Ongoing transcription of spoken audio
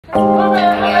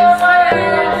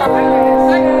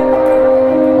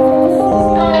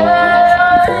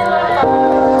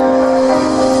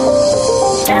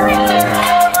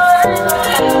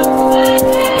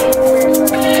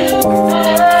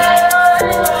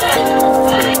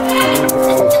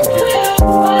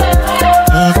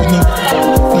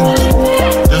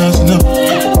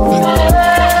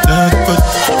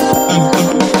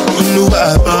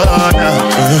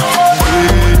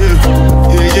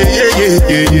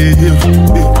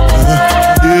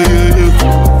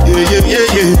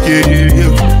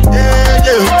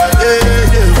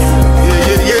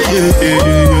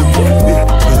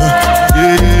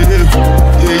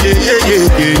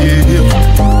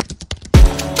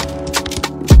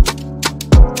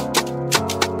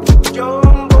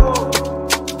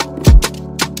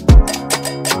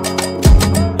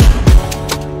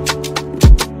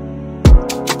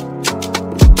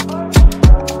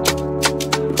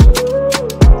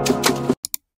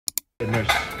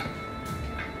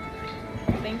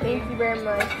Thank you very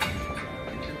much.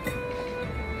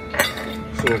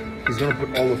 So he's gonna put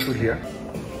all the food here.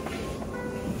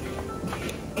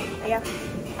 Yeah.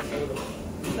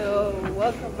 So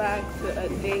welcome back to a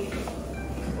day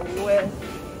with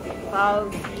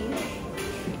Fawzzy.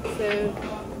 So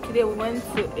today we went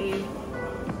to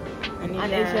an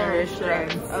Asian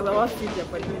restaurant. I was about to say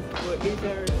Japanese, but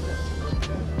Asian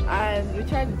restaurant. And we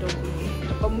tried the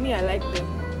dumplings. For me, I like them.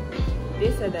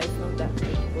 They said that it's not that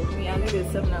good, but me, I give it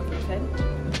a 7 out of 10.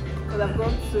 Because I've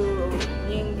gone to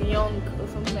Ying Young or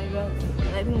something like that,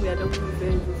 and I think the other one is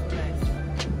very nice.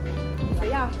 So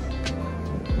yeah,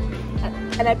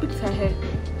 and I picked her hair.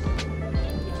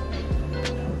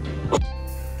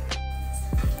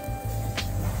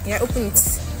 Yeah, open it.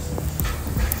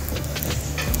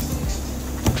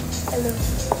 Hello.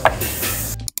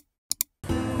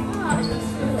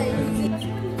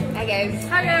 Hi guys.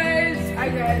 Hi guys. Hi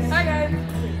guys. Hi guys.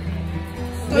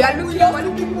 We are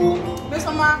looking for Miss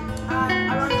Mama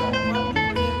around.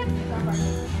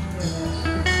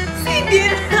 See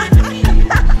dear.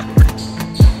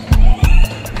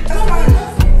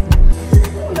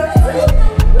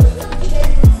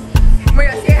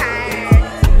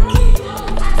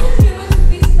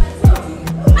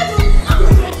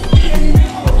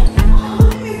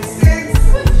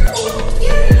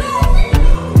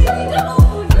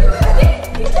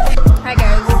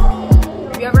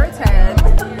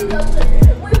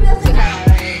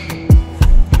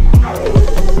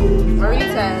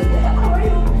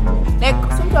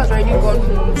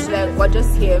 We're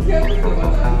just here,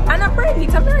 and apparently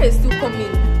Tamara is still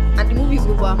coming and the movie is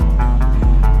over.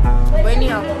 But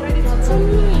anyhow,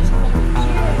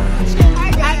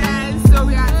 hi guys, so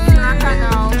we are in Raka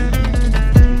now.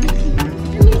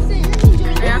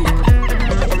 Yeah.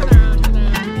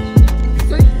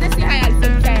 So let's say hi at the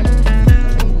same time.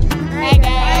 Hi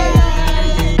guys.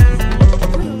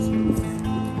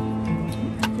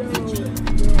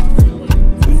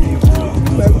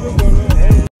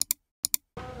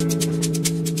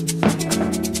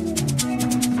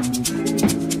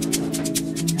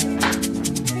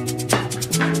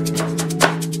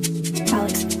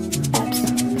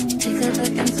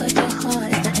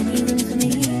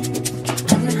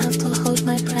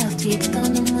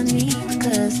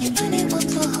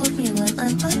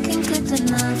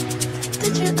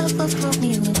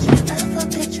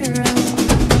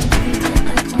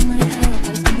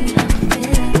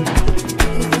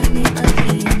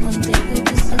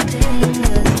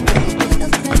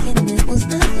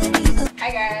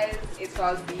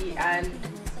 Fawzzy, and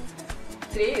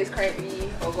today is currently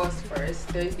August 1st,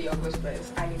 Thursday, August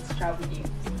 1st, and it's travel day.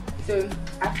 So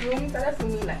I started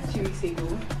filming like 2 weeks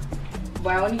ago, but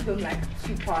I only filmed like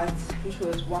 2 parts, which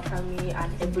was Wakame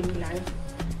and Ebonylife.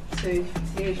 So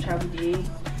today is travel day.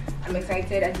 I'm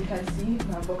excited. As you can see,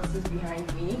 my box is behind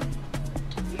me.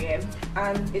 Yeah,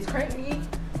 and it's currently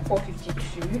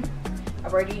 4:52.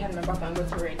 I've already had my bath and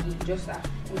got ready, just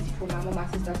waiting for my mom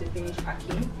and sister to finish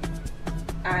packing.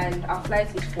 And our flight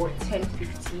is for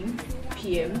 10:15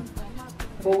 p.m.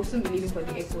 but we'll soon be leaving for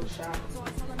the airport shop.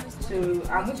 So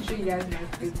I'm going to show you guys my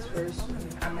clothes first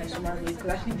and my summer clothes,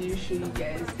 because I actually didn't show you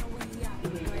guys.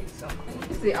 So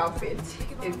this is the outfit.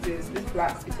 It is this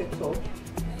black fitted top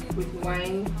with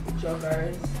wine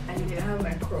joggers, and then I have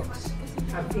my Crocs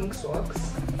and pink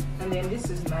socks, and then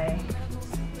this is my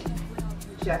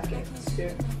jacket. So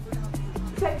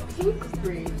it's like pink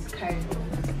braids kind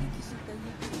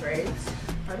of, right?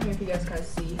 I don't know if you guys can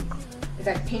see. It's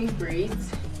like pink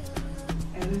braids,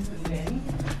 and this is then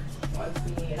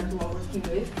that's what we're working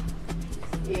with.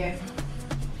 Yeah.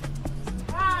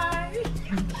 Hi.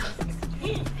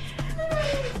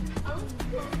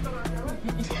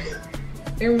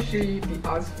 Let me show you the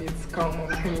outfits. Come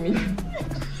on, honey.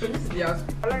 So this is the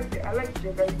outfit. I like the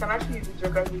jogger. You can actually use the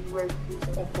jogger when you wear it.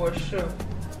 Oh, for sure.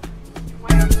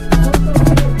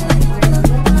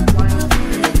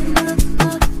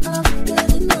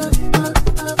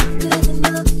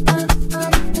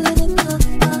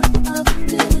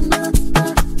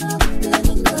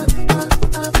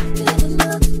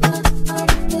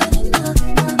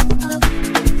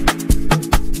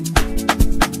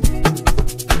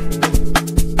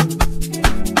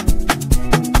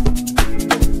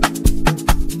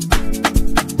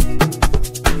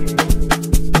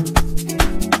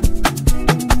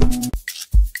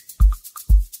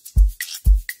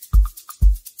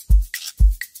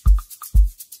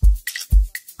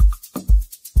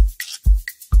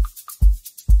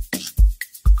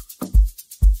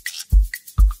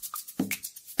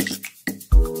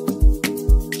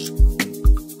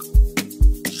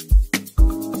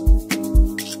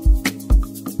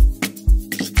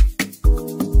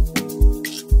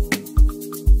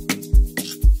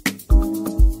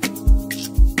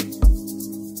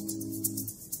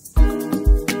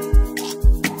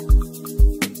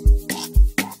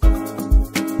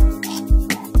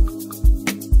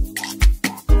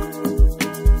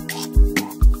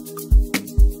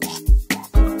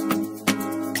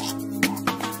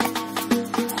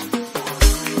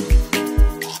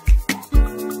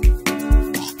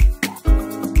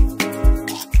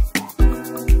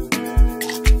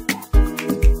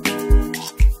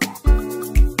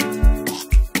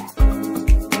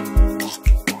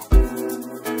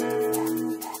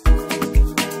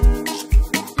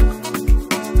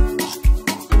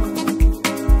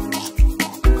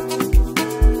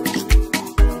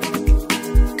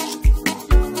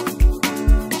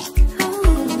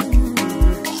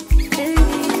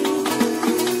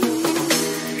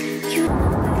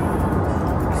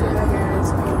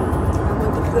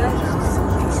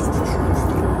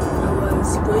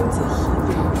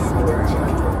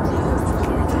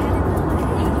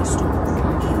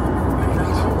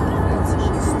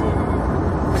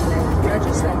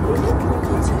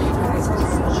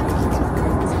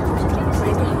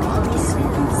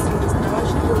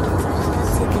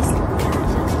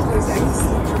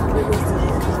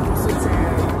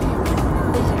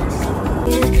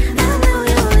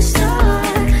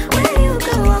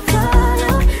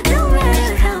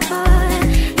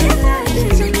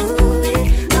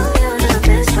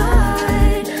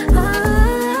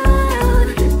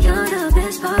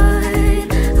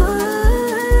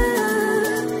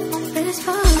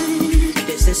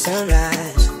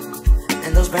 Sunrise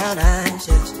and those brown eyes,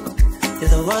 yes, you're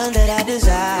the one that I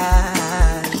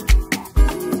desire.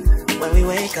 When we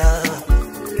wake up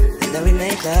and then we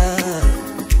make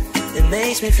love, it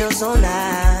makes me feel so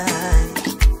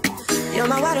nice. You're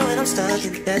my water when I'm stuck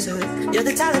in the desert. You're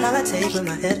the Tylenol I take when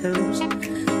my head hurts.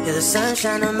 You're the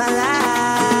sunshine of my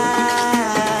life.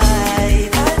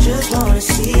 I just wanna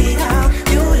see how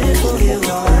beautiful you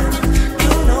are.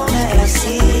 You know that I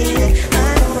see it. I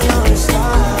know you're a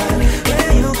star.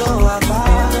 Where you go, I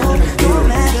follow. No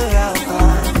matter how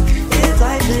far. If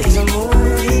life is a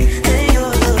movie, then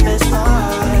you're the best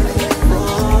part. Oh,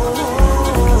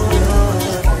 you're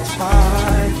the best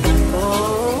part. Oh,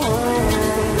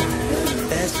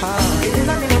 best part. If you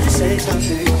love me, won't you say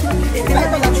something? If you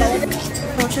love me, won't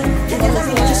you? If you love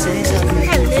me, won't you say something? If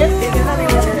you love me,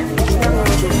 won't you?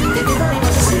 If you love me,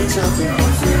 won't you say something?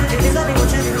 If you love me,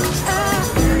 won't you?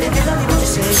 If you love me, won't you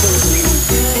say something?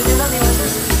 If you love me, won't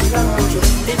you?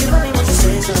 If you love me, won't you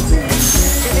say something?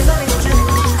 If you love me,